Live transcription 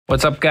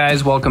What's up,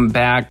 guys? Welcome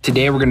back.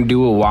 Today we're going to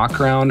do a walk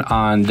around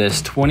on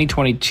this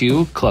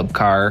 2022 Club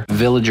Car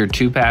Villager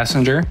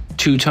 2-passenger.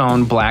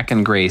 Two-tone black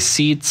and gray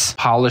seats,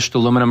 polished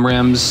aluminum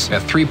rims,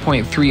 a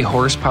 3.3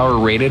 horsepower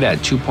rated at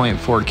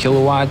 2.4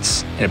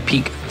 kilowatts, and a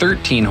peak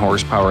 13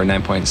 horsepower,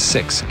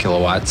 9.6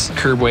 kilowatts.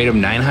 Curb weight of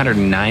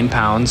 909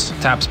 pounds,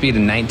 top speed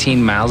of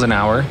 19 miles an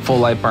hour, full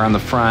light bar on the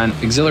front,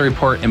 auxiliary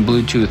port and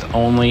Bluetooth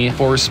only,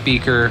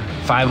 4-speaker,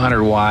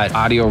 500-watt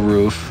audio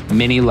roof,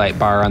 mini light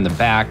bar on the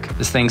back.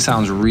 This thing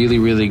sounds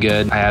really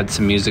good. I had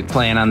some music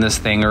playing on this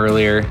thing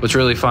earlier. What's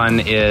really fun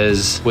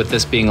is with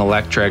this being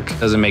electric,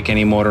 doesn't make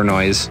any motor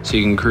noise, so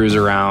you can cruise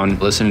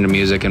around listening to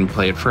music and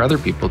play it for other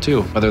people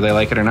too, whether they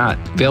like it or not.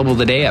 Available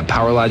today at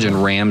Power Lodge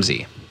in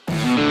Ramsey.